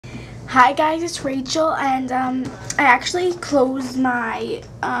Hi guys, it's Rachel, and I actually closed my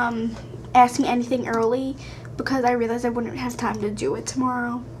Ask Me Anything early because I realized I wouldn't have time to do it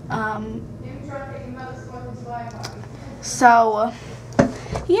tomorrow. So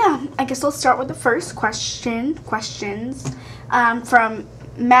yeah, I guess let's start with the first questions from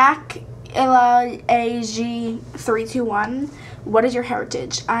MacILAG321. What is your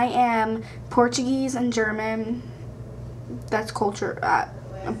heritage? I am Portuguese and German. That's culture.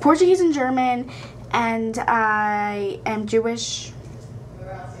 I'm Portuguese and German, and I am Jewish.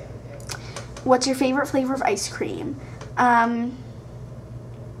 What's your favorite flavor of ice cream?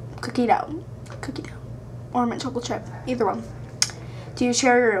 Cookie dough, or mint chocolate chip, either one. Do you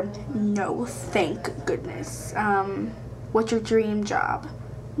share your room? No, thank goodness. What's your dream job?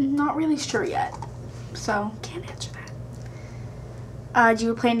 Not really sure yet, so can't answer that. Do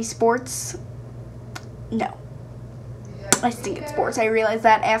you play any sports? No. I stink at sports. I realized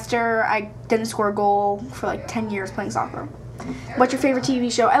that after I didn't score a goal for like 10 years playing soccer. What's your favorite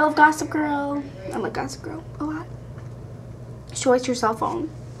TV show? I love Gossip Girl. I like Gossip Girl a lot. Show us your cell phone.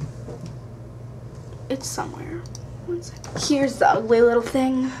 It's somewhere. One second. Here's the ugly little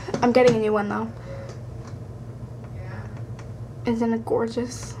thing. I'm getting a new one though. Isn't it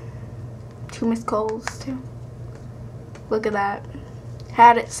gorgeous? 2 missed calls too. Look at that.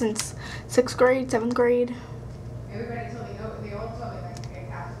 Had it since 6th grade, 7th grade. Everybody told me, they all told me that to get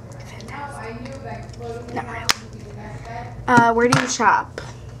cash. I knew that clothes. Not really. Where do you shop?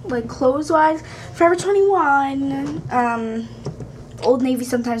 Like clothes wise? Forever 21. Old Navy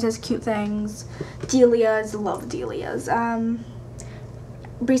sometimes has cute things. Delia's, love Delia's.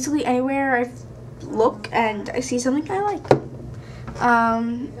 Basically anywhere I look and I see something I like.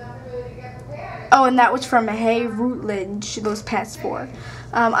 Oh, and that was from Hey Routledge, those past 4.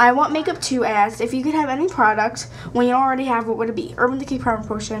 I want makeup too asked, if you could have any product when you don't already have, what would it be? Urban Decay Primer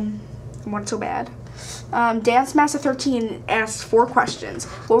Potion. I want it so bad. Dance Master 13 asked 4 questions.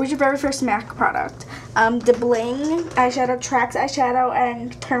 What was your very first MAC product? The Bling eyeshadow, Trax eyeshadow,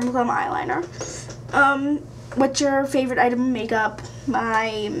 and Permaplum eyeliner. What's your favorite item of makeup?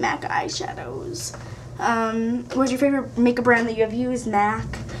 My MAC eyeshadows. What's your favorite makeup brand that you have used? MAC.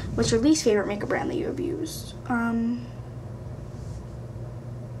 What's your least favorite makeup brand that you have used?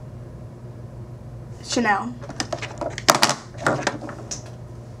 Chanel.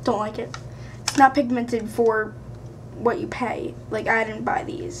 Don't like it. It's not pigmented for what you pay. Like, I didn't buy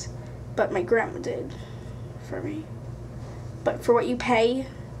these, but my grandma did for me. But for what you pay,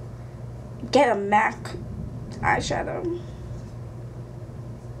 get a MAC eyeshadow.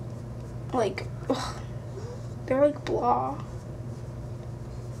 Like, ugh, they're like blah.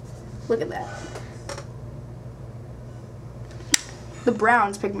 Look at that. The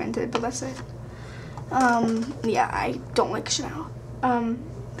brown's pigmented, but that's it. Yeah, I don't like Chanel.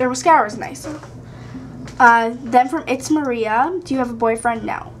 Their mascara is nice. Then from It's Maria, do you have a boyfriend?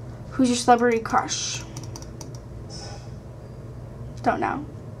 No. Who's your celebrity crush? Don't know.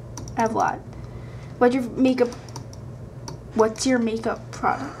 I have a lot. What's your makeup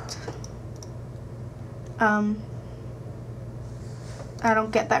product? I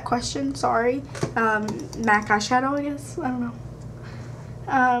don't get that question, sorry. MAC eyeshadow, I guess? I don't know.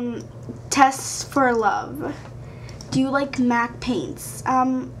 Tests for love. Do you like MAC paints?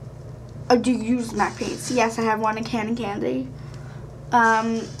 Or do you use MAC paints? Yes, I have one in Candy Candy.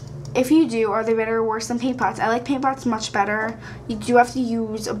 If you do, are they better or worse than paint pots? I like paint pots much better. You do have to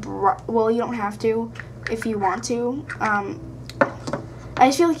use a brush. Well, you don't have to if you want to. I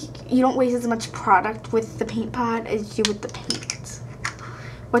just feel like you don't waste as much product with the paint pot as you do with the paint.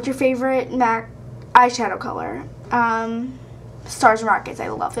 What's your favorite MAC eyeshadow color? Stars and Rockets. I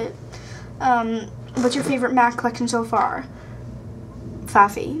love it. What's your favorite MAC collection so far?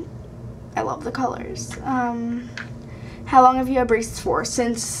 Fafi. I love the colors. How long have you had braces for?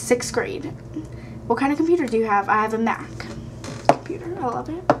 Since 6th grade. What kind of computer do you have? I have a Mac computer. I love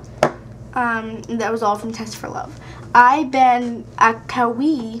it. That was all from Test for Love. I've been at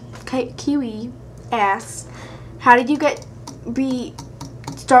Kiwi asks, how did you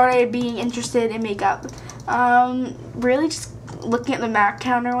started being interested in makeup? Really just looking at the MAC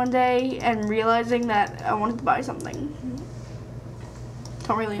counter one day and realizing that I wanted to buy something.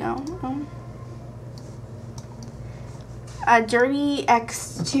 Don't really know. Dirty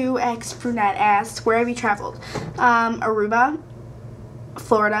X2X Brunette asks, where have you traveled? Aruba,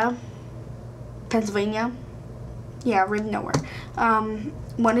 Florida, Pennsylvania. Yeah, really nowhere.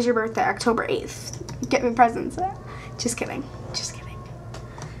 When is your birthday? October 8th. Get me presents. Just kidding. Just kidding.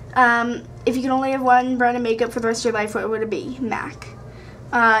 If you can only have one brand of makeup for the rest of your life, what would it be? MAC.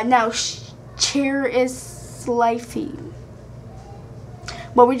 Now, Cheer is Lifey.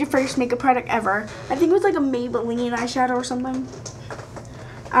 What was your first makeup product ever? I think it was like a Maybelline eyeshadow or something.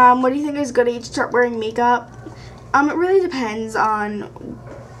 What do you think is a good age to start wearing makeup? It really depends on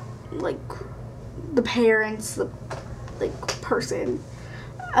like the parents, the person.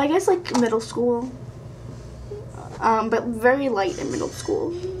 I guess like middle school. But very light in middle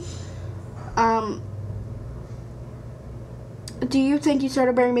school. Do you think you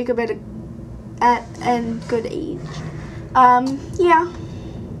started wearing makeup at a good age? Yeah.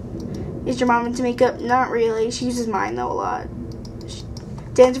 Is your mom into makeup? Not really. She uses mine though a lot.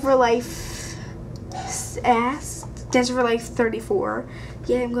 Dancer for Life asked. Dancer for Life 34.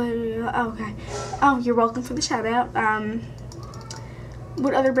 Yeah, I'm going to. Oh, okay. Oh, you're welcome for the shout out.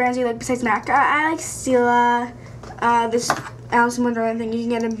 What other brands do you like besides MAC? I like Stila. This Alice in Wonderland thing you can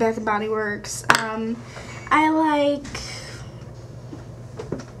get in Bath and Body Works. I like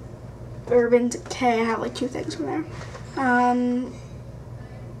Urban Decay. I have like 2 things from there.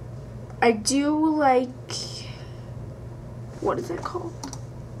 I do like, what is that called?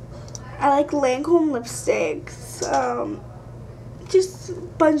 I like Lancome lipsticks. Just a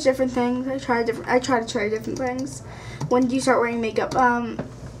bunch of different things. I try to try different things. When do you start wearing makeup?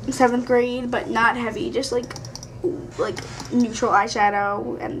 7th grade, but not heavy. Just like neutral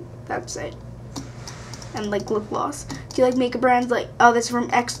eyeshadow, and that's it. And like lip gloss. Do you like makeup brands like, oh, this is from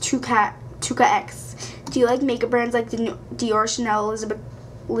Tuka X. Do you like makeup brands like Dior, Chanel,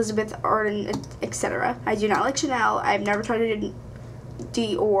 Elizabeth Arden, etc.? I do not like Chanel. I've never tried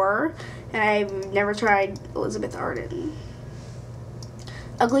Dior, and I've never tried Elizabeth Arden.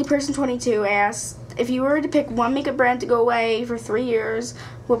 Ugly Person 22 asks, if you were to pick one makeup brand to go away for 3 years,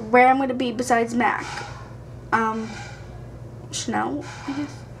 what brand would it be besides MAC? Chanel, I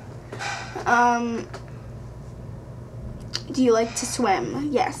guess. Do you like to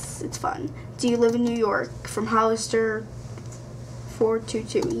swim? Yes, it's fun. Do you live in New York? From Hollister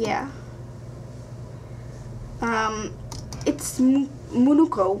 422, yeah. It's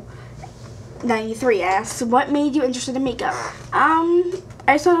Munuko 93 asks, what made you interested in makeup?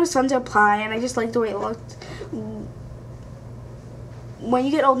 I just thought it was fun to apply, and I just liked the way it looked. When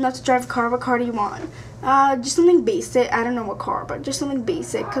you get old enough to drive a car, what car do you want? Just something basic. I don't know what car, but just something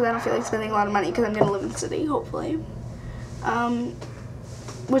basic, because I don't feel like spending a lot of money, because I'm going to live in the city, hopefully.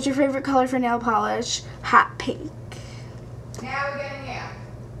 What's your favorite color for nail polish? Hot pink. Now we're getting here.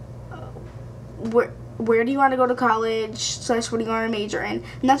 Where do you want to go to college? / what do you want to major in?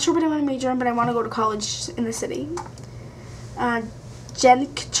 I'm not sure what I want to major in, but I want to go to college in the city.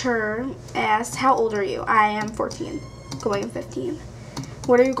 Jen Couture asks, how old are you? I am 14, going on 15.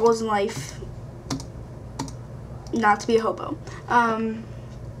 What are your goals in life? Not to be a hobo.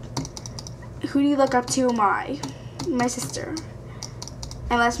 Who do you look up to? My sister.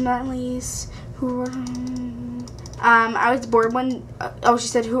 And last but not least, I was bored one. She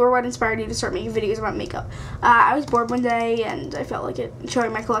said, who or what inspired you to start making videos about makeup? I was bored one day, and I felt like it,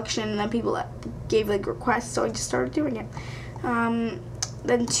 showing my collection, and then people that gave like requests, so I just started doing it.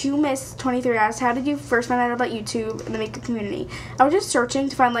 Then 2Miss23 asked, how did you first find out about YouTube and the makeup community? I was just searching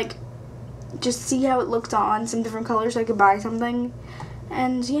to find just see how it looked on some different colors so I could buy something.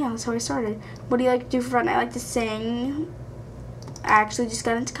 And yeah, that's how I started. What do you like to do for fun? I like to sing. I actually just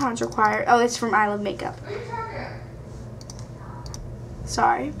got into concert choir. Oh, it's from I Love Makeup. What are you talking about?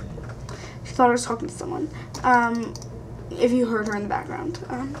 Sorry. She thought I was talking to someone. If you heard her in the background.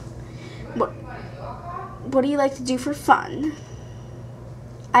 What do you like to do for fun?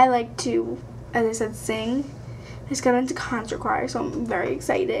 I like to, as I said, sing. I just got into concert choir, so I'm very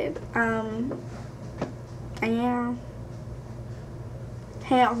excited. And yeah.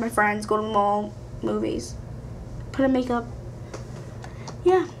 Hang out with my friends, go to the mall, movies, put on makeup.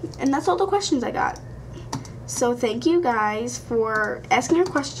 Yeah, and that's all the questions I got. So thank you guys for asking your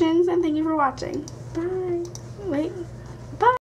questions, and thank you for watching.